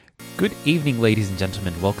Good evening, ladies and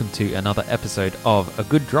gentlemen. Welcome to another episode of A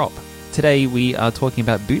Good Drop. Today we are talking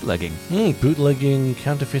about bootlegging. Bootlegging,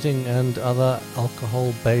 counterfeiting, and other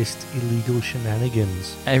alcohol-based illegal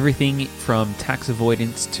shenanigans. Everything from tax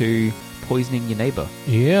avoidance to poisoning your neighbor.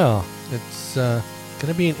 Yeah, it's going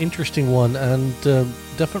to be an interesting one, and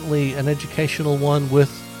definitely an educational one with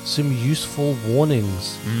some useful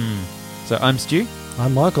warnings. So I'm Stu.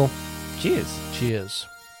 I'm Michael. Cheers. Cheers.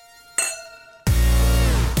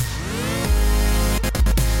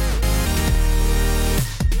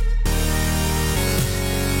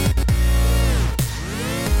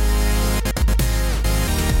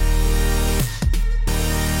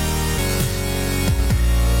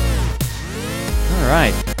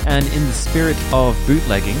 Alright, and in the spirit of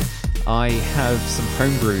bootlegging, I have some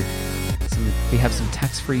homebrew. We have some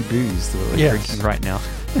tax-free booze that we're drinking right now.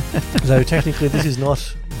 So technically this is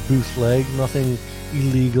not bootleg, nothing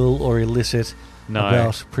illegal or illicit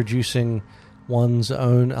about producing one's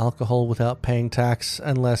own alcohol without paying tax,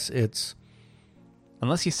 unless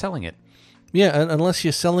you're selling it. Yeah, unless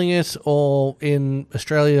you're selling it, or in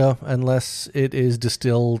Australia, unless it is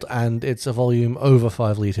distilled and it's a volume over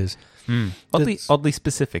 5 litres. Oddly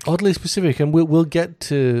specific. Oddly specific, and we'll get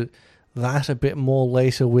to that a bit more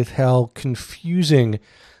later with how confusing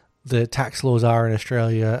the tax laws are in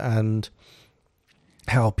Australia and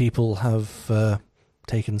how people have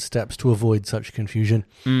taken steps to avoid such confusion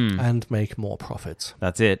and make more profits.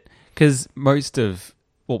 That's it. Because most of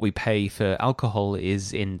what we pay for alcohol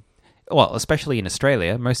is especially in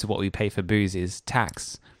Australia, most of what we pay for booze is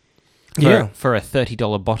tax. For a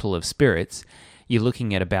 $30 bottle of spirits, you're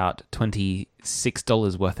looking at about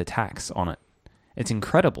 $26 worth of tax on it. It's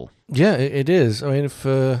incredible. Yeah, it is. I mean,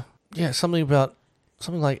 something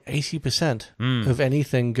like 80% of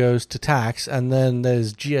anything goes to tax, and then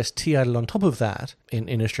there's GST added on top of that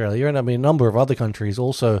in Australia, and I mean a number of other countries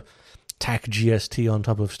also tack GST on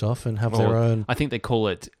top of stuff and have their own. I think they call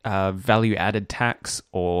it value-added tax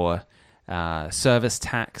or service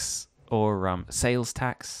tax or sales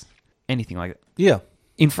tax, anything like that. Yeah.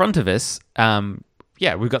 In front of us,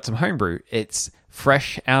 we've got some homebrew. It's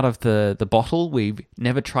fresh out of the bottle. We've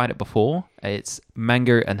never tried it before. It's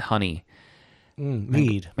mango and honey.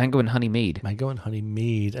 Mead. Mango and honey mead. Mango and honey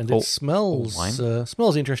mead. And it smells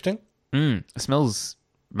interesting. It smells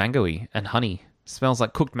mango-y and honey. It smells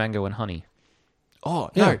like cooked mango and honey.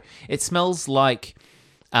 Oh, yeah. No. It smells like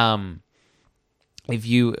if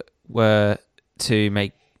you were to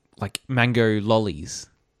make like mango lollies.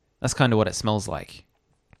 That's kind of what it smells like.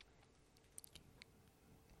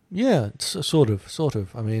 Yeah, it's sort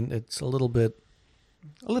of. I mean, it's a little bit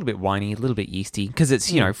winey, a little bit yeasty, because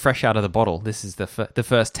it's fresh out of the bottle. This is the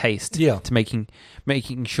first taste to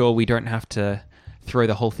making sure we don't have to throw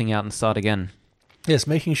the whole thing out and start again. Yes,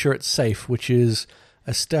 making sure it's safe, which is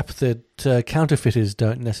a step that counterfeiters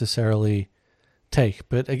don't necessarily take.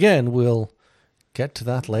 But again, we'll get to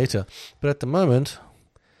that later. But at the moment,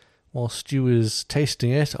 while Stu is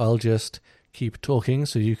tasting it, I'll just keep talking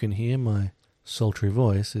so you can hear my sultry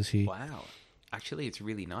voice as he... Wow. Actually, it's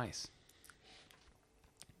really nice.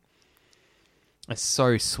 It's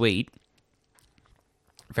so sweet.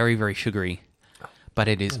 Very, very sugary. But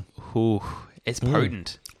it is... it's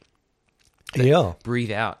potent. Yeah.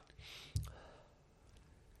 Breathe out.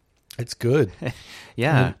 It's good.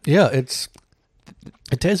 Yeah. It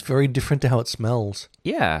tastes very different to how it smells.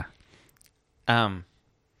 Yeah.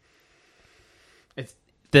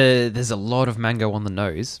 There's a lot of mango on the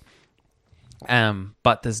nose.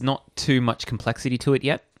 But there's not too much complexity to it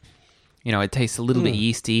yet. It tastes a little bit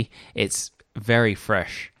yeasty. It's very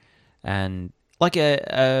fresh, and like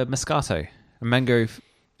a Moscato, a mango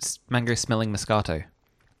smelling Moscato.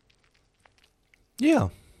 Yeah.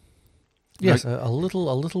 Yes, a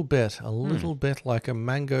little bit like a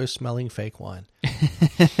mango smelling fake wine.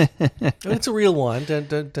 It's a real wine.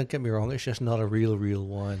 Don't get me wrong. It's just not a real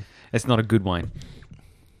wine. It's not a good wine.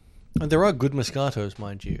 And there are good Moscatos,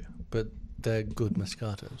 mind you, but they're good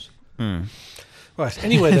Moscatos. Right.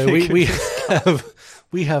 Anyway, though,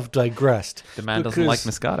 we have digressed. The man doesn't like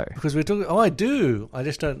Moscato because we're talking. Oh, I do. I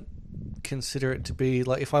just don't consider it to be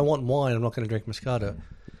like, if I want wine, I'm not going to drink Moscato.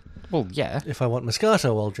 Well, yeah. If I want Moscato,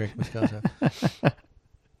 I'll drink Moscato.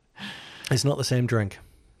 It's not the same drink.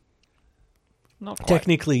 Not quite.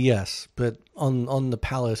 Technically, yes, but on the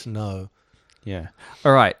palate, no. Yeah.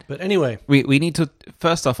 All right. But anyway, we need to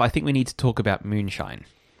first off. I think we need to talk about moonshine,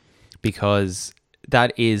 because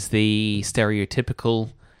that is the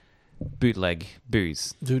stereotypical bootleg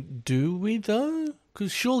booze. Do we though?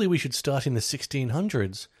 Because surely we should start in the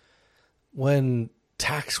 1600s when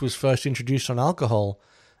tax was first introduced on alcohol,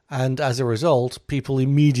 And as a result, people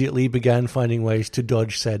immediately began finding ways to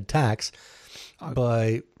dodge said tax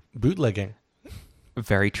by bootlegging.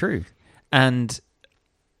 Very true. And,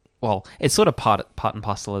 well, it's sort of part and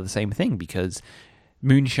parcel of the same thing, because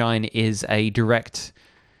moonshine is a direct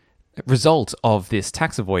result of this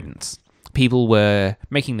tax avoidance. People were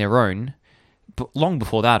making their own, long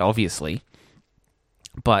before that, obviously,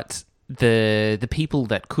 but the people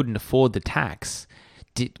that couldn't afford the tax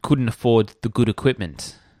couldn't afford the good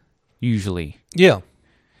equipment, usually. Yeah.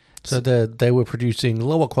 So they were producing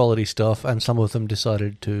lower quality stuff, and some of them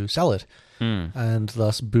decided to sell it. And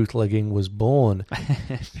thus bootlegging was born.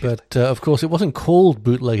 But, of course, it wasn't called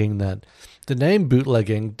bootlegging then. The name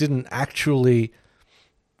bootlegging didn't actually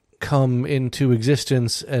come into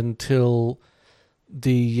existence until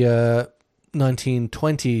the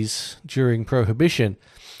 1920s during Prohibition,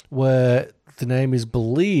 where the name is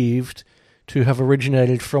believed to have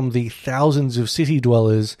originated from the thousands of city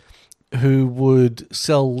dwellers who would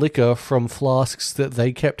sell liquor from flasks that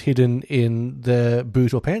they kept hidden in their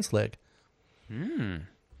boot or pants leg.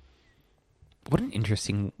 What an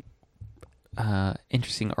interesting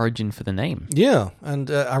origin for the name. Yeah, and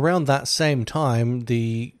around that same time,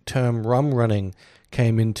 the term rum running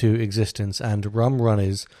came into existence, and rum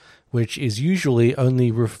runners, which is usually only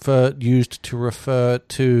used to refer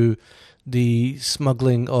to the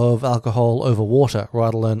smuggling of alcohol over water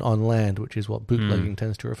rather than on land, which is what bootlegging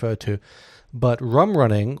tends to refer to. But rum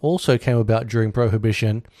running also came about during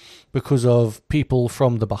Prohibition because of people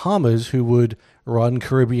from the Bahamas who would run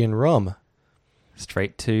Caribbean rum.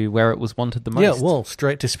 Straight to where it was wanted the most. Yeah, well,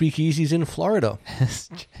 straight to speakeasies in Florida.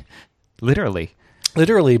 Literally.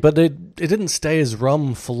 Literally, but it didn't stay as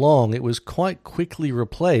rum for long. It was quite quickly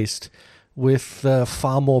replaced with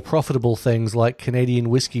far more profitable things like Canadian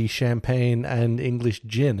whiskey, champagne, and English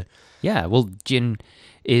gin. Yeah, well, gin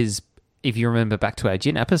is, if you remember back to our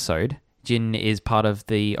gin episode, gin is part of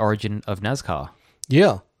the origin of NASCAR.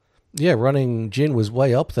 Yeah. Yeah, running gin was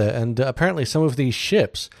way up there, and apparently some of these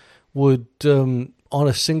ships would, on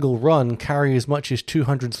a single run, carry as much as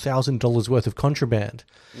 $200,000 worth of contraband.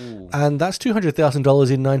 Ooh. And that's $200,000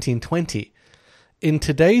 in 1920. In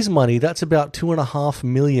today's money, that's about $2.5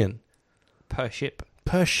 million. Per ship.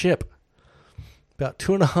 Per ship. About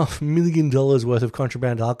 $2.5 million worth of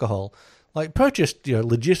contraband alcohol. Like, purchased,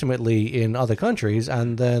 legitimately in other countries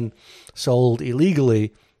and then sold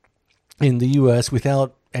illegally in the US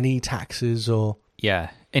without any taxes or...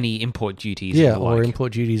 Yeah, any import duties. Yeah, or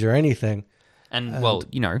import duties or anything. And, well,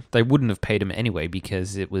 they wouldn't have paid him anyway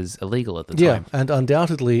because it was illegal at the time. Yeah, and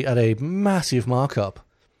undoubtedly at a massive markup.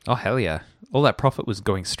 Oh, hell yeah. All that profit was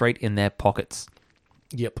going straight in their pockets.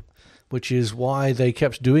 Yep. Which is why they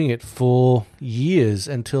kept doing it for years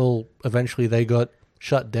until eventually they got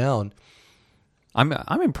shut down. I'm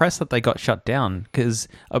impressed that they got shut down, because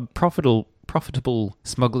a profitable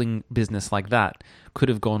smuggling business like that could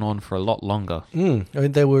have gone on for a lot longer. I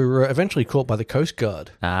mean, they were eventually caught by the Coast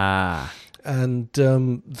Guard. Ah. And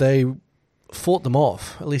they fought them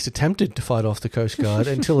off, at least attempted to fight off the Coast Guard,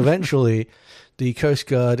 until eventually the Coast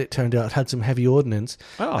Guard, it turned out, had some heavy ordnance.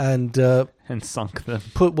 Oh, and sunk them.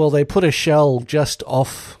 They put a shell just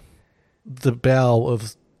off the bow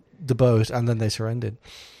of the boat, and then they surrendered.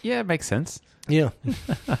 Yeah, it makes sense. Yeah.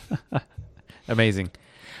 Amazing.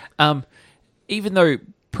 Even though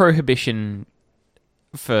Prohibition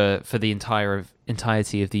for the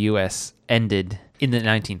entirety of the US ended in the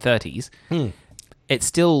 1930s, it's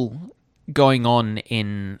still going on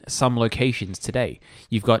in some locations today.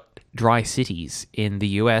 You've got dry cities in the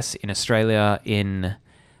US, in Australia, in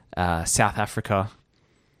South Africa,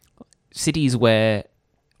 cities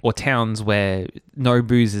or towns where no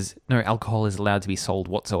alcohol is allowed to be sold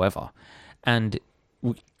whatsoever. And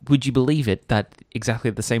would you believe it that exactly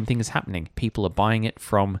the same thing is happening? People are buying it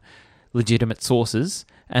from legitimate sources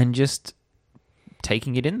and just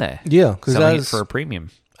taking it in there. Yeah, because selling it for a premium.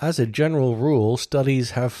 As a general rule,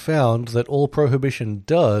 studies have found that all Prohibition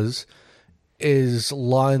does is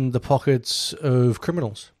line the pockets of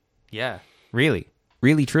criminals. Yeah, really,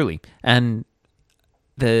 really, truly. And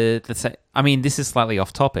this is slightly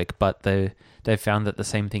off topic, but they've found that the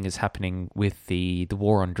same thing is happening with the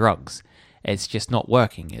war on drugs. It's just not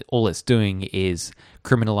working. All it's doing is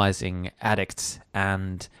criminalizing addicts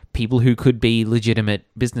and people who could be legitimate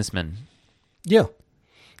businessmen. Yeah.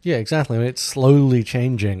 Yeah, exactly. I mean, it's slowly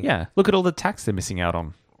changing. Yeah. Look at all the tax they're missing out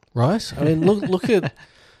on. Right? I mean, look at...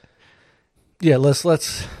 Yeah, let's.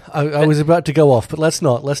 I was about to go off, but let's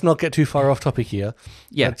not. Let's not get too far off topic here.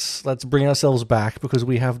 Yeah. Let's bring ourselves back because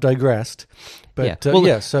we have digressed. But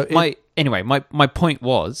So my point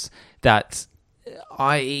was that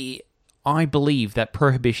I believe that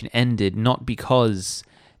Prohibition ended not because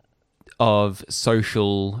of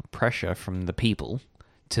social pressure from the people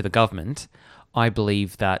to the government, I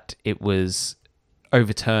believe that it was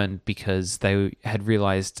overturned because they had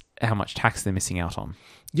realized how much tax they're missing out on.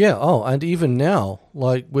 Yeah, and even now,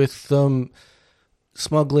 like with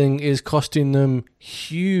smuggling is costing them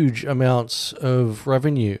huge amounts of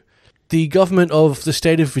revenue. The government of the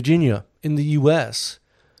state of Virginia in the US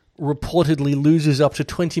reportedly loses up to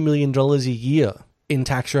 $20 million a year in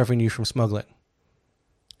tax revenue from smuggling.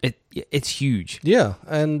 It's huge. Yeah,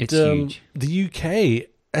 and it's huge. The UK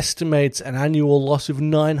estimates an annual loss of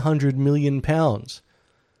 £900 million.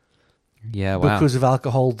 Yeah, wow. Because of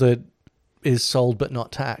alcohol that is sold but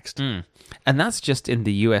not taxed. And that's just in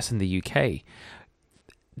the US and the UK.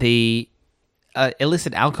 The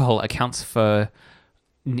illicit alcohol accounts for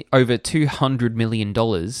over $200 million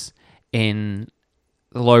in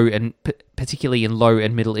low and particularly in low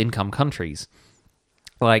and middle income countries.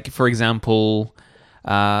 Like, for example,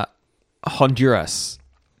 Honduras.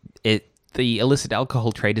 The illicit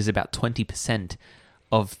alcohol trade is about 20%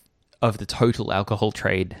 of the total alcohol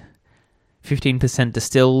trade. 15%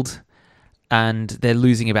 distilled, and they're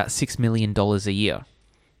losing about $6 million a year.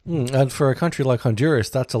 And for a country like Honduras,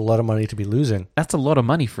 that's a lot of money to be losing. That's a lot of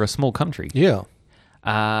money for a small country. Yeah.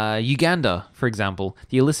 Uganda, for example,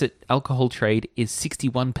 the illicit alcohol trade is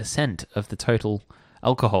 61% of the total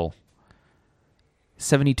alcohol.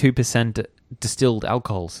 72% distilled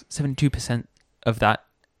alcohols. 72% of that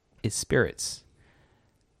is spirits.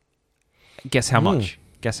 Guess how much?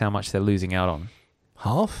 Guess how much they're losing out on?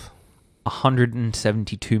 Half?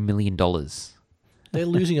 $172 million. They're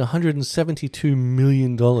losing $172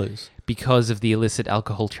 million. Because of the illicit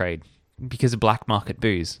alcohol trade. Because of black market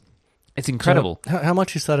booze. It's incredible. So how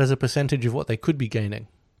much is that as a percentage of what they could be gaining?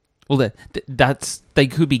 Well, they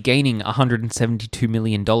could be gaining $172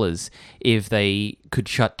 million if they could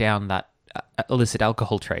shut down that illicit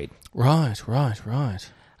alcohol trade. Right.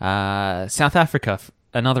 South Africa,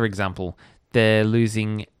 another example, they're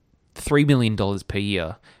losing $3 million per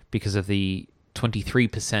year because of the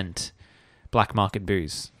 23% black market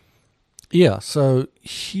booze. Yeah, so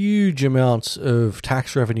huge amounts of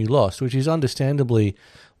tax revenue lost, which is understandably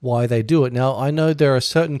why they do it. Now, I know there are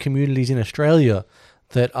certain communities in Australia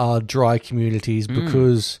that are dry communities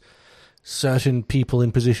because certain people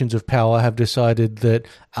in positions of power have decided that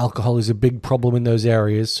alcohol is a big problem in those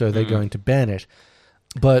areas, so they're going to ban it.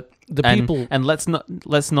 But people... And let's not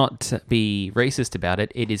be racist about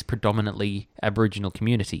it. It is predominantly Aboriginal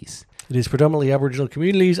communities. It is predominantly Aboriginal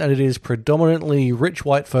communities, and it is predominantly rich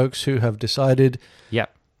white folks who have decided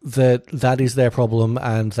that is their problem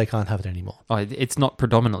and they can't have it anymore. Oh, it's not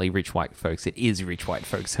predominantly rich white folks. It is rich white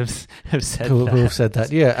folks who have said who that. Who have said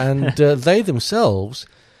that, yeah. And they themselves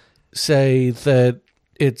say that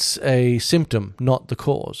it's a symptom, not the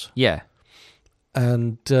cause. Yeah.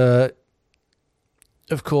 And...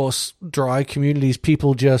 of course, dry communities,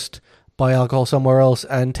 people just buy alcohol somewhere else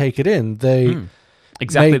and take it in. They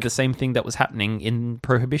exactly the same thing that was happening in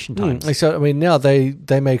Prohibition times. So, I mean, now they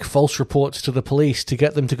make false reports to the police to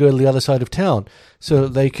get them to go to the other side of town so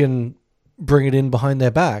that they can bring it in behind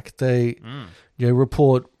their back. They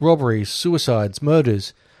report robberies, suicides,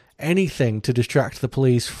 murders, anything to distract the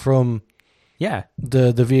police from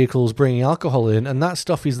the vehicles bringing alcohol in. And that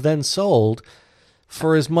stuff is then sold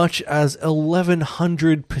for as much as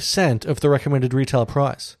 1,100% of the recommended retail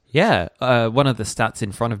price. Yeah, one of the stats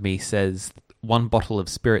in front of me says one bottle of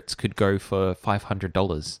spirits could go for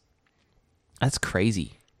 $500. That's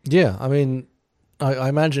crazy. Yeah, I mean, I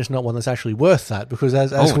imagine it's not one that's actually worth that, because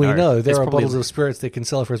as we know, there are bottles of spirits that can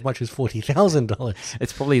sell for as much as $40,000.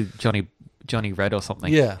 It's probably Johnny Red or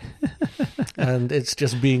something. Yeah, and it's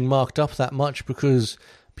just being marked up that much because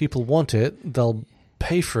people want it, they'll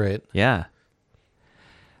pay for it. Yeah.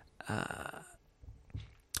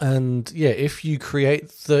 And yeah, if you create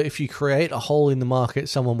a hole in the market,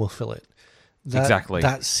 someone will fill it. Exactly.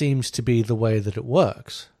 That seems to be the way that it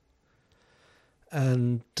works.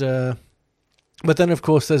 And but then, of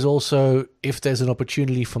course, there's also, if there's an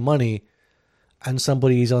opportunity for money, and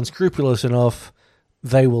somebody is unscrupulous enough,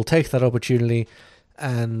 they will take that opportunity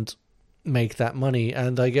and make that money.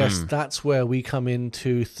 And I guess that's where we come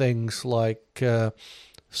into things like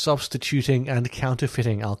substituting and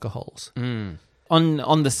counterfeiting alcohols.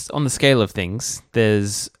 On the scale of things,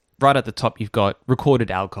 there's right at the top you've got recorded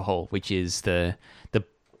alcohol, which is the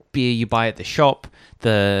beer you buy at the shop,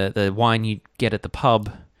 the wine you get at the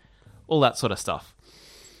pub, all that sort of stuff.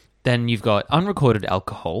 Then you've got unrecorded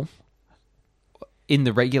alcohol in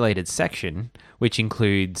the regulated section, which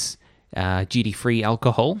includes duty-free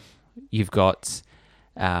alcohol. You've got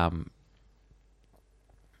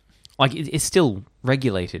it's still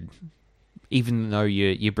regulated even though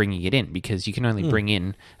you're bringing it in, because you can only bring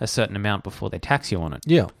in a certain amount before they tax you on it.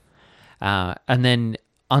 Yeah. And then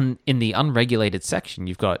in the unregulated section,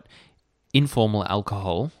 you've got informal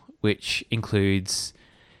alcohol, which includes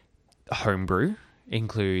homebrew,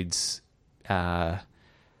 includes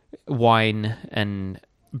wine and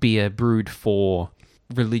beer brewed for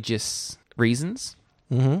religious reasons.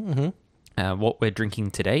 What we're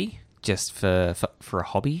drinking today, just for a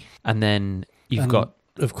hobby. And then you've got...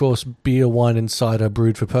 Of course, beer, wine, and cider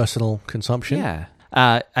brewed for personal consumption. Yeah.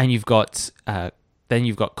 And you've got... then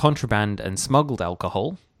you've got contraband and smuggled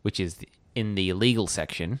alcohol, which is in the illegal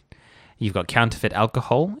section. You've got counterfeit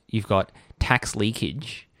alcohol. You've got tax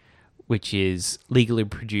leakage, which is legally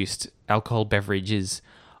produced alcohol beverages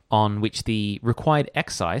on which the required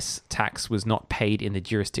excise tax was not paid in the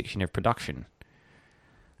jurisdiction of production.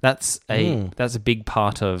 That's a big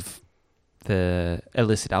part of the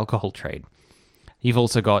illicit alcohol trade. You've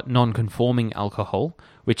also got non-conforming alcohol,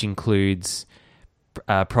 which includes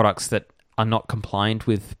products that are not compliant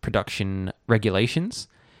with production regulations,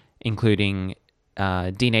 including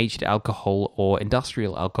denatured alcohol or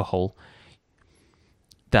industrial alcohol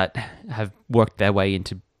that have worked their way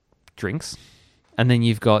into drinks. And then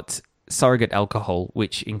you've got surrogate alcohol,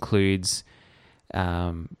 which includes,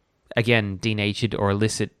 again, denatured or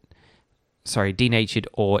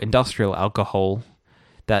industrial alcohol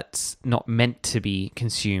that's not meant to be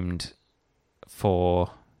consumed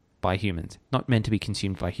by humans. Not meant to be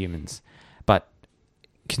consumed by humans, but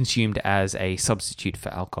consumed as a substitute for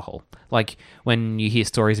alcohol. Like when you hear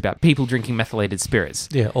stories about people drinking methylated spirits.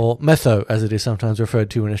 Yeah, or metho, as it is sometimes referred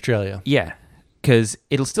to in Australia. Yeah, because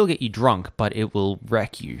it'll still get you drunk, but it will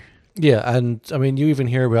wreck you. Yeah, and I mean, you even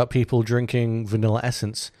hear about people drinking vanilla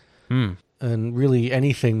essence. And really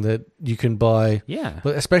anything that you can buy. Yeah.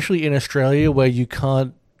 But especially in Australia, where you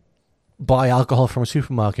can't buy alcohol from a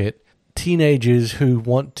supermarket, teenagers who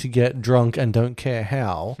want to get drunk and don't care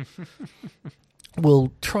how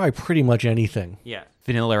will try pretty much anything. Yeah.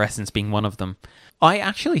 Vanilla essence being one of them. I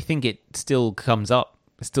actually think it still comes up,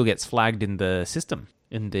 still gets flagged in the system,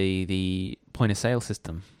 in the point of sale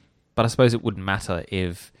system. But I suppose it wouldn't matter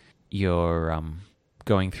if you're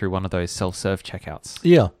going through one of those self-serve checkouts.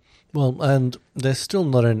 Yeah. Well, and there's still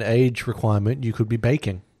not an age requirement. You could be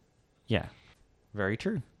baking. Yeah. Very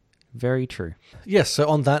true. Very true. Yes, so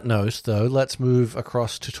on that note, though, let's move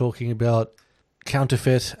across to talking about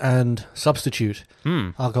counterfeit and substitute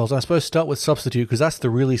alcohols. I suppose start with substitute, because that's the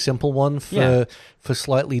really simple one for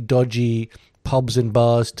slightly dodgy pubs and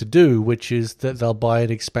bars to do, which is that they'll buy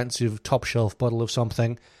an expensive top-shelf bottle of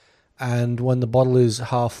something, and when the bottle is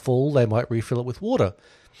half full, they might refill it with water.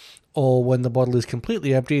 Or when the bottle is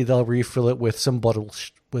completely empty, they'll refill it with some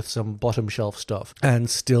bottom shelf stuff and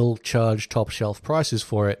still charge top shelf prices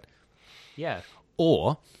for it. Yeah.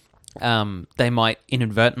 Or they might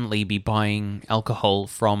inadvertently be buying alcohol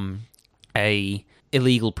from a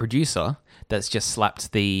illegal producer that's just slapped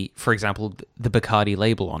for example, the Bacardi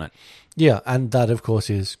label on it. Yeah, and that, of course,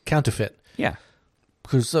 is counterfeit. Yeah.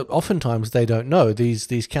 Because oftentimes they don't know.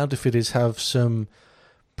 These counterfeiters have some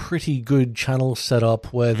pretty good channels set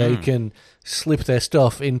up where they can slip their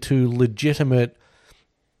stuff into legitimate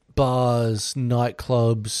bars,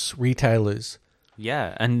 nightclubs, retailers.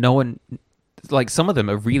 Yeah, and no one... Like, some of them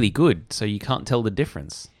are really good, so you can't tell the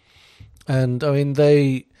difference. And, I mean,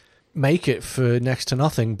 they make it for next to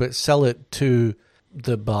nothing, but sell it to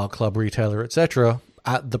the bar, club, retailer, etc.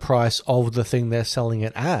 at the price of the thing they're selling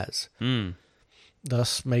it as.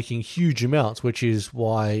 Thus making huge amounts, which is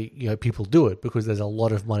why people do it, because there's a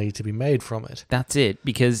lot of money to be made from it. That's it,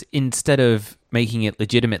 because instead of making it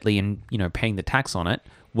legitimately and paying the tax on it,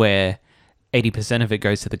 where 80% of it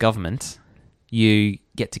goes to the government, you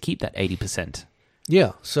get to keep that 80%.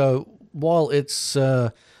 Yeah, so while it's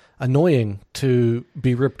annoying to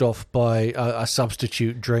be ripped off by a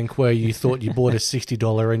substitute drink where you thought you bought a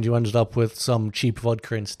 $60 and you ended up with some cheap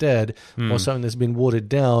vodka instead, or something that's been watered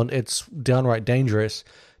down, it's downright dangerous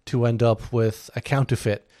to end up with a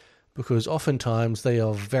counterfeit, because oftentimes they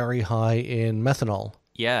are very high in methanol.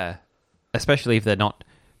 Yeah, especially if they're not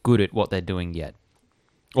good at what they're doing yet.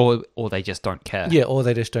 Or they just don't care. Yeah, or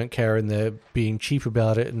they just don't care and they're being cheap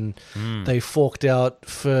about it, and they forked out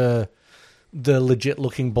for the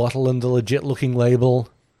legit-looking bottle and the legit-looking label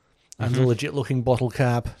and the legit-looking bottle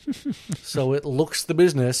cap. So it looks the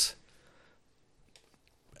business.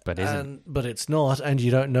 But isn't. But it's not, and you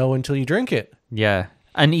don't know until you drink it. Yeah.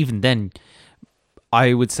 And even then,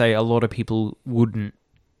 I would say a lot of people wouldn't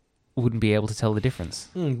be able to tell the difference.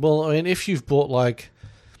 Well, I mean, if you've bought, like,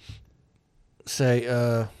 say,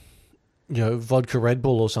 vodka Red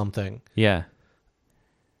Bull or something. Yeah.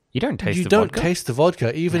 You don't taste You the don't vodka? taste the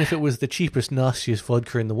vodka. Even if it was the cheapest, nastiest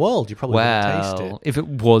vodka in the world, you probably wouldn't taste it. If it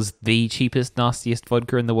was the cheapest, nastiest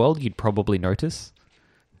vodka in the world, you'd probably notice.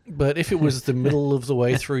 But if it was the middle of the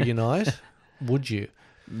way through your night, would you?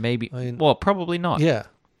 Maybe. Well, probably not. Yeah.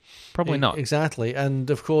 Probably not. Exactly. And,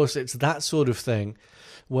 of course, it's that sort of thing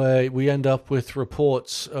where we end up with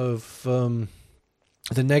reports of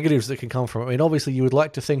the negatives that can come from it. I mean, obviously, you would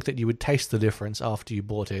like to think that you would taste the difference after you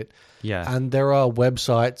bought it. Yeah. And there are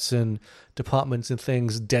websites and departments and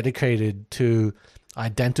things dedicated to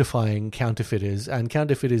identifying counterfeiters, and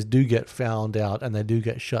counterfeiters do get found out and they do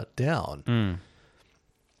get shut down. Mm.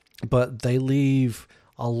 But they leave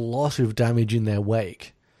a lot of damage in their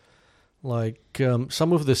wake. Like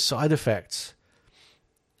some of the side effects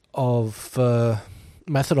of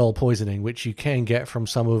methanol poisoning, which you can get from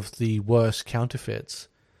some of the worst counterfeits,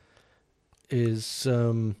 is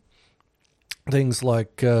things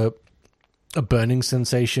like a burning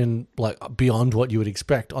sensation, like beyond what you would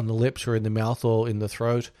expect on the lips or in the mouth or in the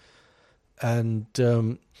throat, and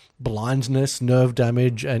blindness, nerve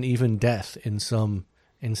damage, and even death in some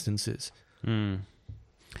instances. Mm.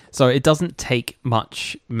 So it doesn't take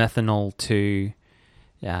much methanol to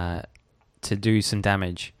do some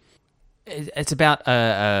damage. It's about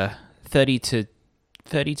 30 to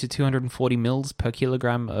 240 mils per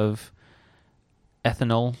kilogram of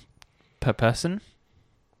ethanol per person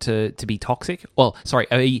to be toxic. Well,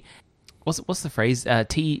 sorry, what's the phrase?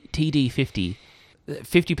 TD 50.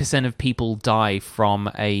 50% of people die from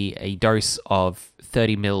a dose of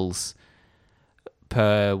 30 mils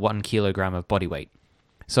per 1 kilogram of body weight.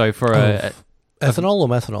 So for ethanol or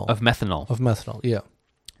methanol? Of methanol. Of methanol, yeah.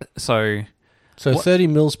 So 30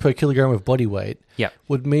 mils per kilogram of body weight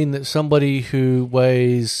would mean that somebody who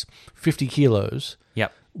weighs 50 kilos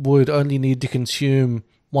would only need to consume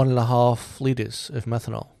 1.5 liters of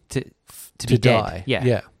methanol to be die.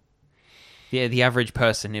 Dead. Yeah. The average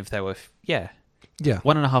person, if they were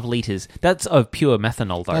 1.5 liters. That's of pure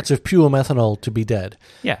methanol, though. That's of pure methanol to be dead.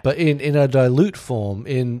 Yeah. But in a dilute form,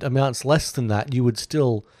 in amounts less than that, you would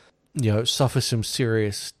still, suffer some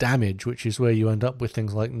serious damage, which is where you end up with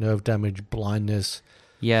things like nerve damage, blindness.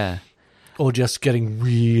 Yeah. Or just getting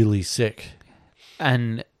really sick.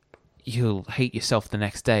 And you'll hate yourself the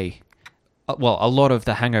next day. Well, a lot of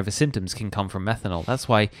the hangover symptoms can come from methanol. That's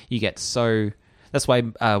why that's why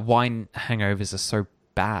wine hangovers are so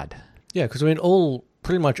bad. Yeah, because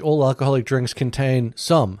pretty much all alcoholic drinks contain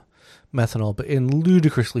some methanol, but in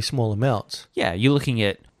ludicrously small amounts. Yeah, you're looking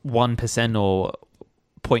at 1% or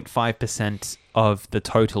 0.5% of the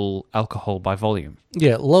total alcohol by volume.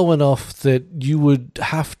 Yeah, low enough that you would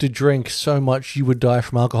have to drink so much you would die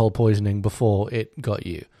from alcohol poisoning before it got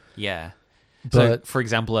you. Yeah. But, so, for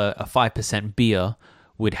example, a 5% beer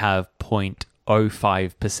would have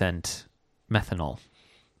 0.05% methanol,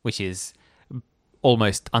 which is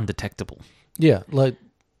almost undetectable. Yeah, like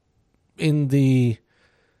in the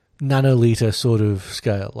nanoliter sort of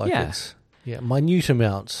scale. It's minute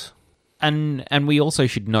amounts. And we also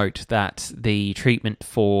should note that the treatment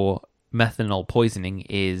for methanol poisoning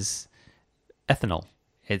is ethanol.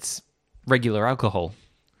 It's regular alcohol.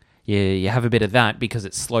 You have a bit of that because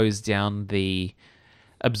it slows down the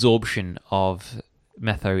absorption of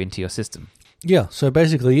metho into your system. Yeah, so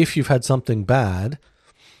basically if you've had something bad,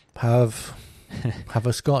 have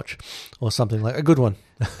a scotch or something, like a good one.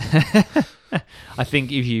 I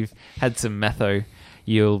think if you've had some metho,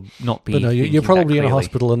 you'll not be. But no, you're probably in a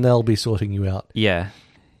hospital and they'll be sorting you out. Yeah,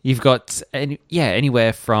 you've got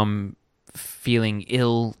anywhere from feeling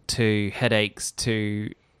ill to headaches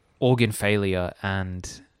to organ failure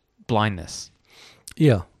and blindness.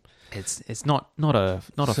 Yeah, it's not a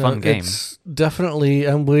fun game. It's definitely,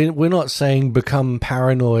 and we're not saying become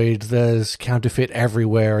paranoid. There's counterfeit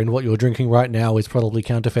everywhere, and what you're drinking right now is probably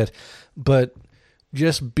counterfeit. But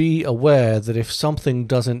just be aware that if something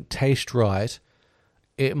doesn't taste right,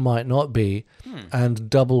 it might not be, and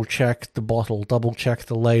double check the bottle, double check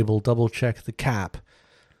the label, double check the cap,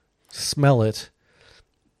 smell it,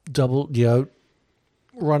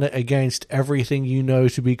 run it against everything you know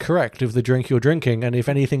to be correct of the drink you're drinking, and if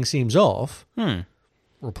anything seems off,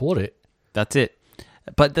 report it. That's it.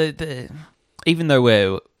 But the even though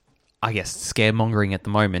we're, I guess, scaremongering at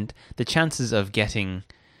the moment, the chances of getting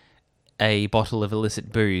a bottle of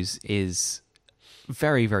illicit booze is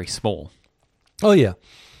very, very small. Oh, yeah.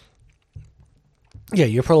 Yeah,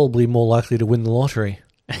 you're probably more likely to win the lottery.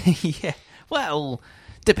 Yeah. Well,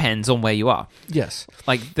 depends on where you are. Yes.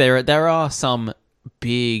 Like, there are some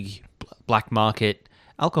big black market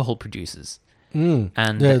alcohol producers. And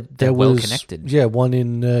they're well connected. Yeah, one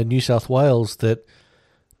in New South Wales that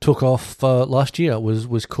took off last year,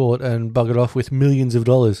 was caught and buggered off with millions of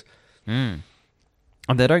dollars. And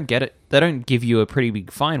they don't get it. They don't give you a pretty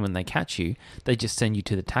big fine when they catch you. They just send you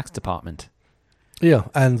to the tax department. Yeah,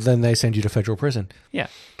 and then they send you to federal prison. Yeah,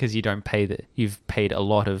 because you don't pay you've paid a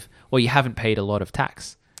lot of, well, you haven't paid a lot of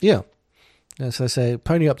tax. Yeah. And so they say,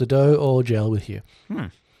 pony up the dough or jail with you.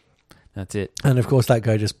 That's it. And of course, that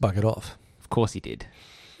guy just buggered off. Of course he did.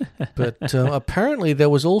 But apparently there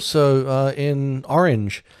was also in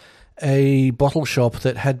Orange a bottle shop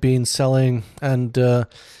that had been selling, and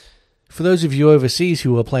for those of you overseas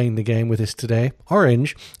who are playing the game with us today,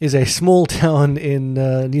 Orange is a small town in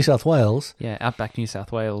New South Wales. Yeah, outback New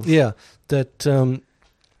South Wales. Yeah, that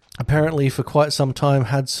apparently for quite some time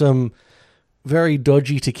had some very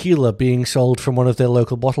dodgy tequila being sold from one of their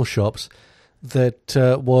local bottle shops that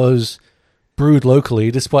was brewed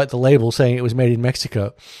locally, despite the label saying it was made in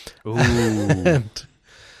Mexico. Ooh.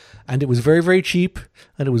 And it was very, very cheap,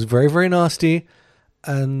 and it was very, very nasty.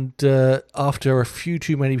 And after a few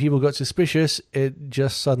too many people got suspicious, it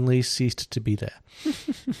just suddenly ceased to be there.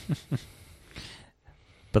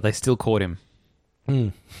 But they still caught him.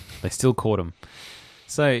 They still caught him.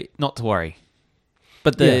 So, not to worry.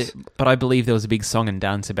 But but I believe there was a big song and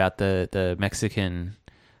dance about the Mexican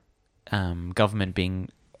government being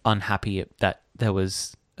unhappy that there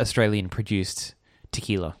was Australian-produced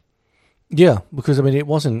tequila. Yeah, because, I mean, it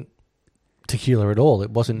wasn't tequila at all. It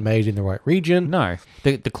wasn't made in the right region. No.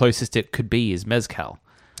 The closest it could be is mezcal.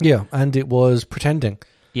 Yeah, and it was pretending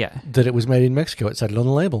that it was made in Mexico. It said it on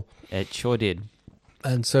the label. It sure did.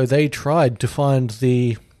 And so they tried to find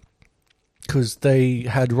because they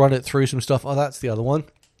had run it through some stuff. Oh, that's the other one.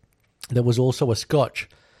 There was also a scotch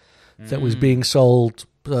that was being sold,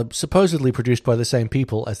 supposedly produced by the same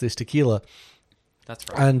people as this tequila. That's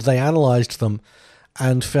right. And they analysed them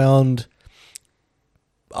and found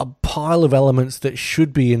a pile of elements that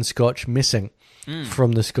should be in scotch missing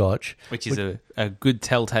from the scotch. Which is a good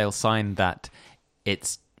telltale sign that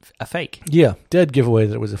it's a fake. Yeah, dead giveaway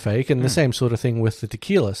that it was a fake, and the same sort of thing with the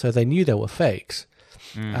tequila. So they knew they were fakes,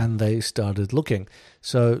 and they started looking.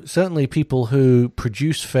 So certainly people who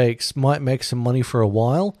produce fakes might make some money for a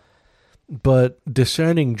while, but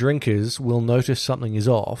discerning drinkers will notice something is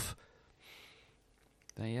off.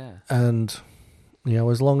 Yeah. And,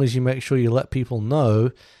 as long as you make sure you let people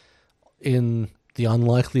know in the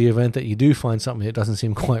unlikely event that you do find something that doesn't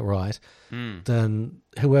seem quite right, then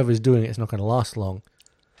whoever's doing it is not going to last long.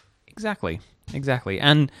 Exactly.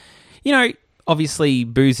 And, obviously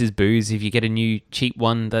booze is booze. If you get a new cheap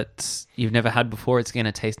one that you've never had before, it's going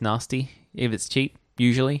to taste nasty if it's cheap,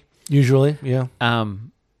 usually. Usually, yeah.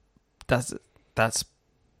 That's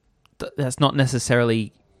not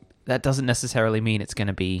necessarily... That doesn't necessarily mean it's going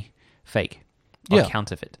to be fake or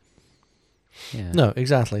counterfeit. Yeah. No,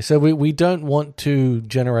 exactly. So we don't want to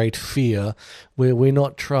generate fear. We're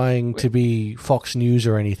not trying to be Fox News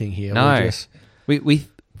or anything here. No. We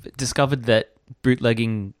discovered that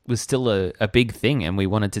bootlegging was still a big thing, and we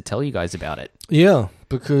wanted to tell you guys about it. Yeah,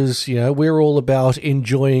 because we're all about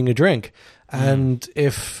enjoying a drink. And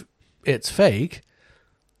if it's fake...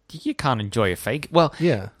 You can't enjoy a fake. Well,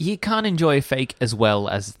 you can't enjoy a fake as well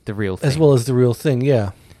as the real thing. As well as the real thing,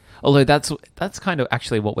 yeah. Although that's kind of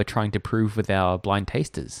actually what we're trying to prove with our blind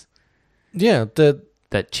tasters. Yeah,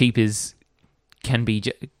 that cheap can be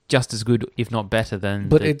just as good, if not better,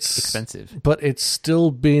 than expensive. But it's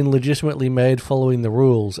still being legitimately made following the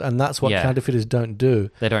rules, and that's what counterfeiters don't do.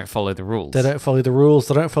 They don't follow the rules. They don't follow the rules.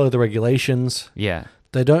 They don't follow the regulations. Yeah.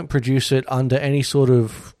 They don't produce it under any sort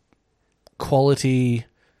of quality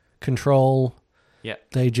control. Yeah.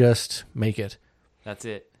 They just make it. That's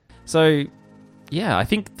it. So, yeah, I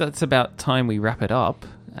think that's about time we wrap it up.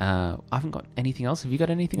 I haven't got anything else. Have you got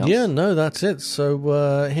anything else? Yeah, no, that's it.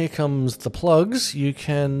 So here comes the plugs. You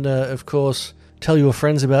can, of course, tell your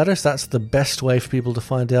friends about us. That's the best way for people to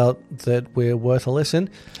find out that we're worth a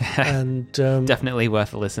listen. And definitely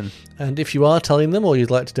worth a listen. And if you are telling them, or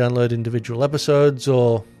you'd like to download individual episodes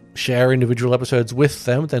or share individual episodes with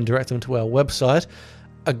them, then direct them to our website,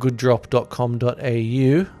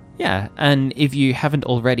 agooddrop.com.au. Yeah, and if you haven't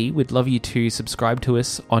already, we'd love you to subscribe to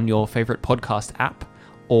us on your favourite podcast app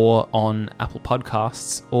or on Apple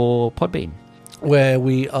Podcasts or Podbean, where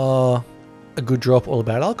we are A Good Drop all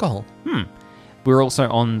about alcohol. We're also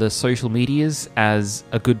on the social medias as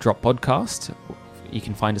A Good Drop Podcast. You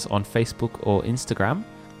can find us on Facebook or Instagram.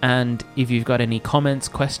 And if you've got any comments,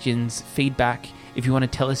 questions, feedback, if you want to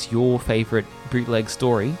tell us your favourite bootleg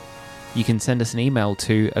story, you can send us an email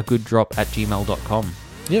to agooddrop@gmail.com.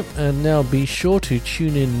 Yep, and now be sure to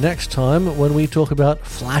tune in next time when we talk about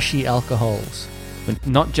flashy alcohols.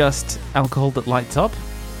 Not just alcohol that lights up,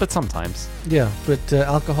 but sometimes. Yeah, but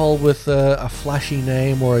alcohol with a flashy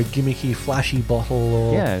name or a gimmicky flashy bottle,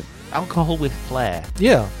 or Yeah, alcohol with flair.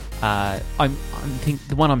 Yeah.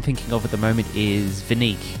 The one I'm thinking of at the moment is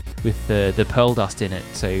Vinique with the pearl dust in it,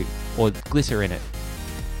 or glitter in it,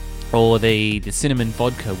 or the cinnamon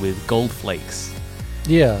vodka with gold flakes.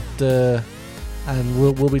 Yeah, and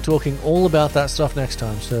we'll be talking all about that stuff next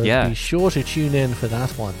time. So be sure to tune in for that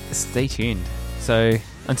one. Stay tuned. So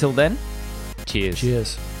until then, cheers.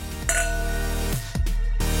 Cheers.